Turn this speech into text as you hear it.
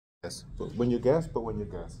Yes, but when you guess,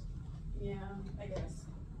 Yeah, I guess.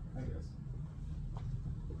 I guess.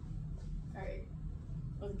 Alright,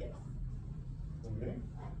 let's guess. Okay.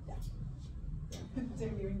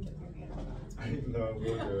 Didn't even get through the end. I know,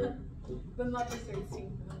 we'll do it. Then not the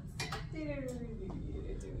 16 minutes.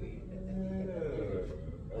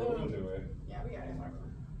 We'll do it. Yeah, we got it.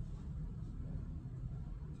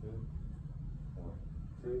 2, 1,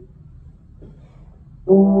 3.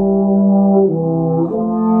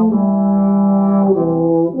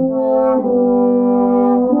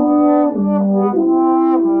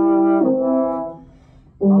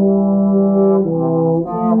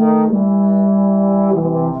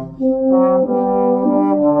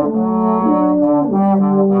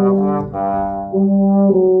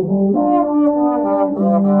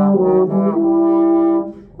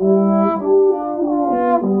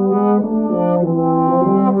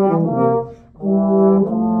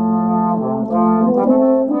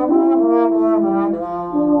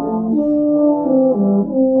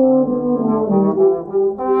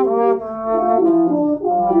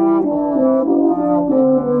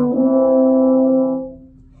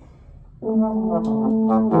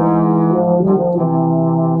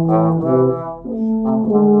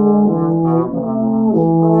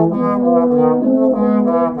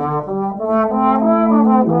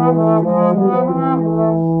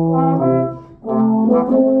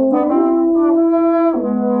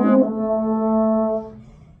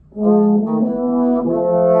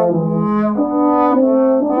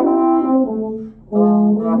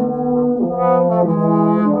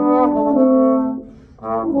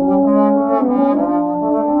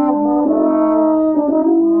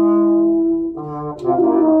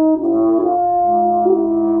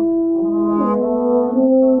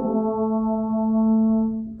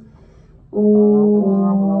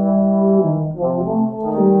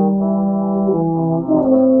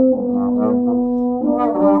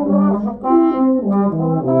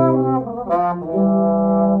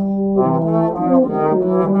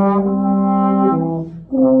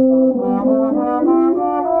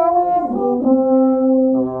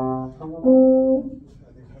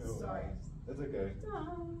 Sorry. That's okay.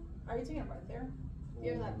 Are you taking a breath there? Do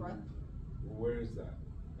you have that breath? Where's that?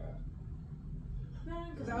 No,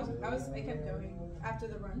 because I kept going after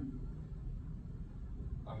the run.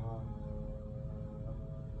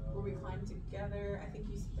 Where we climbed together. I think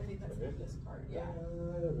that's this part. Yeah.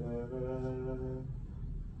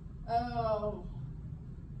 Oh.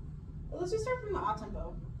 Well, let's just start from the off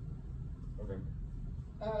tempo. Okay.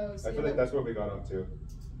 So I feel like that's where we got up to.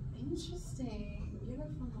 Interesting. You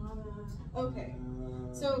have fermata. Okay.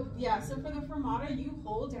 So yeah. So for the fermata, you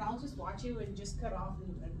hold, and I'll just watch you and just cut off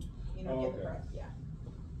and get the breath. Yeah.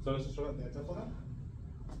 So let's just start at the tempo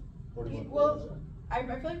then. Well, I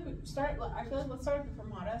feel like we start. I feel like let's start with the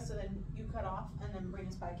fermata, so then you cut off and then bring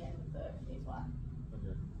us back in with the A flat.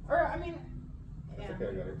 Okay. Or I mean, yeah. Yeah. Okay,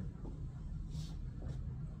 I got it.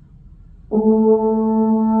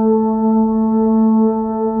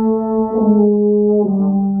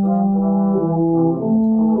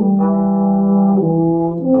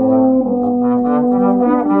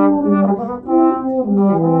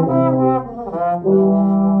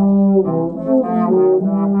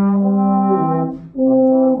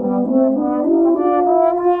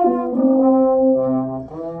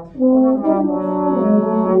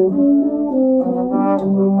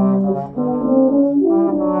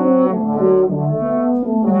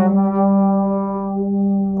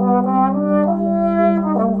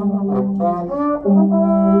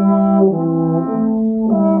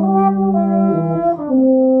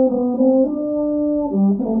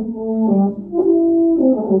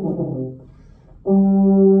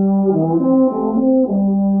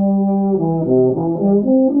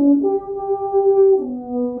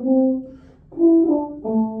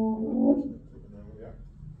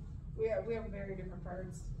 We have very different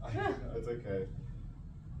parts. It's okay.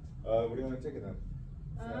 Where do you want to take it then?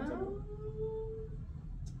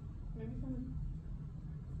 Maybe from.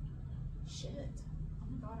 Shit. Oh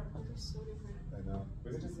my god, our parts are so different. I know. We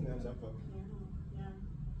can just in that tempo.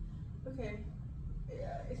 Yeah. Okay.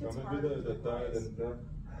 Yeah, it So gets I'm hard. gonna do the da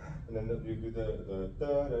and then you do the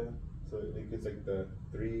da da. So it gets like the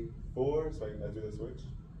 3, 4. So I do the switch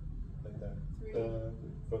like that. 3.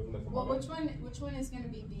 From the Well, which one is gonna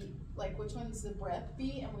be beat? Like which one's the breath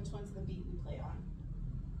beat and which one's the beat we play on?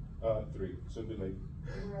 3. Should be like.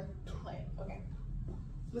 Breath play. Okay.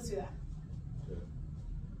 Let's do that. Yeah.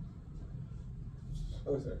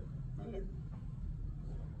 Oh, sorry. Okay.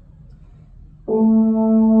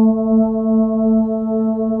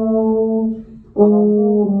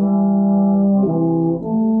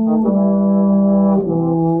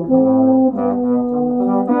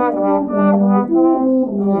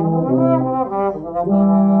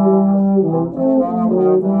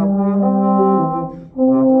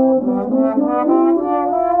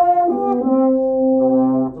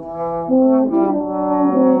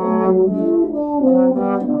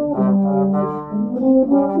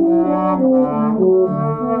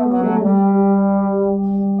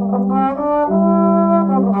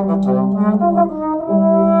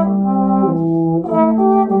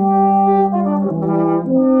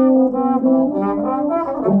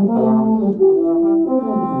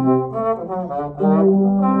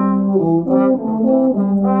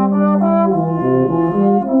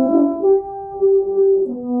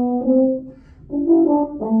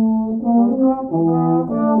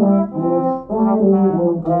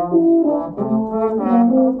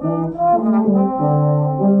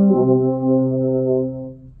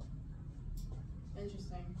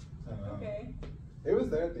 Interesting. Uh, Okay. It was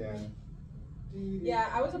there at the end. Yeah,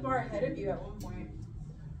 I was a bar ahead of you at one point.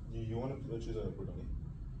 You want to choose a Bordoni?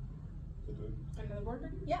 Another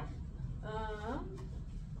board? Yeah.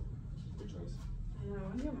 Good choice. I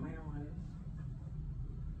want to do a minor one.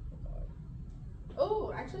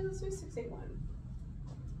 Oh, actually, let's do 681.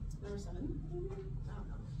 Number 7. Maybe? I don't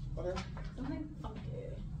know. Okay. Something funky.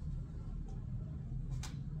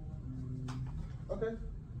 Okay. I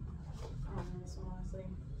don't know this one, honestly.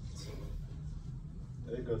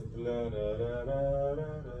 It goes.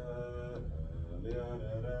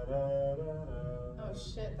 Oh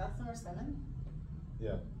shit, that's number 7?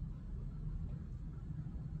 Yeah. Do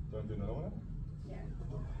you want to do another one? Yeah.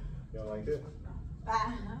 You don't like it?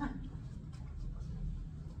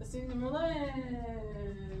 Let's do number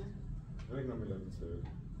 11. I like number 11 too.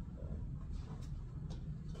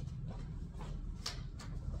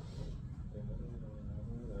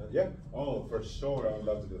 Yeah. Oh, for sure. I would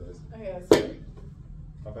love to do this. Okay, let's do it.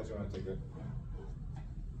 How fast you want to take it?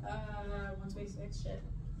 126, shit.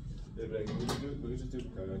 Yeah, but we could just do.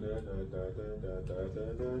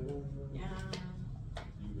 Yeah.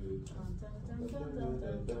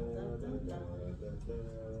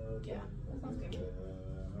 Yeah, that sounds good.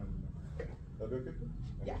 Okay, good.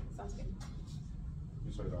 Yeah, sounds good.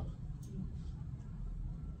 You start it off.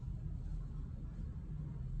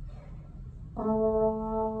 Oh,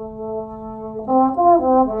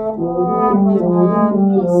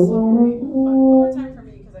 sorry. Fine. One more time for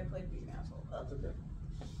me because I played being an asshole. That's okay.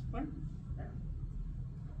 One? Yeah.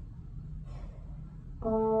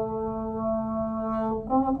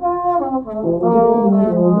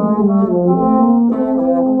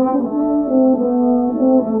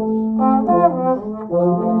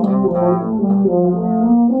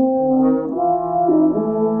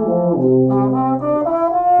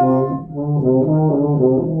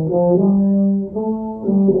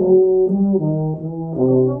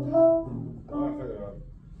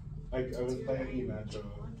 I was playing E natural.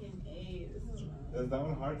 Fucking A. This Is that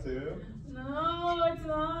one hard too? No, it's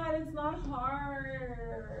not. It's not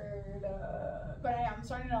hard. But I'm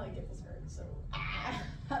starting to like get this hurt, so.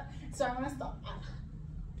 So I'm gonna stop.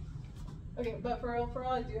 Okay, but for real,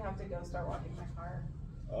 I do have to go start walking my car.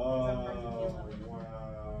 Oh,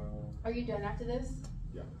 wow. Are you done after this?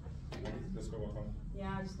 Yeah. Let's go walk home.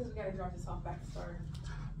 Yeah, just because we gotta drop this off back to start.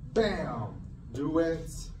 Bam!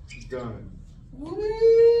 Duets done.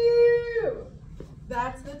 Woo!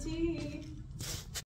 That's the tea.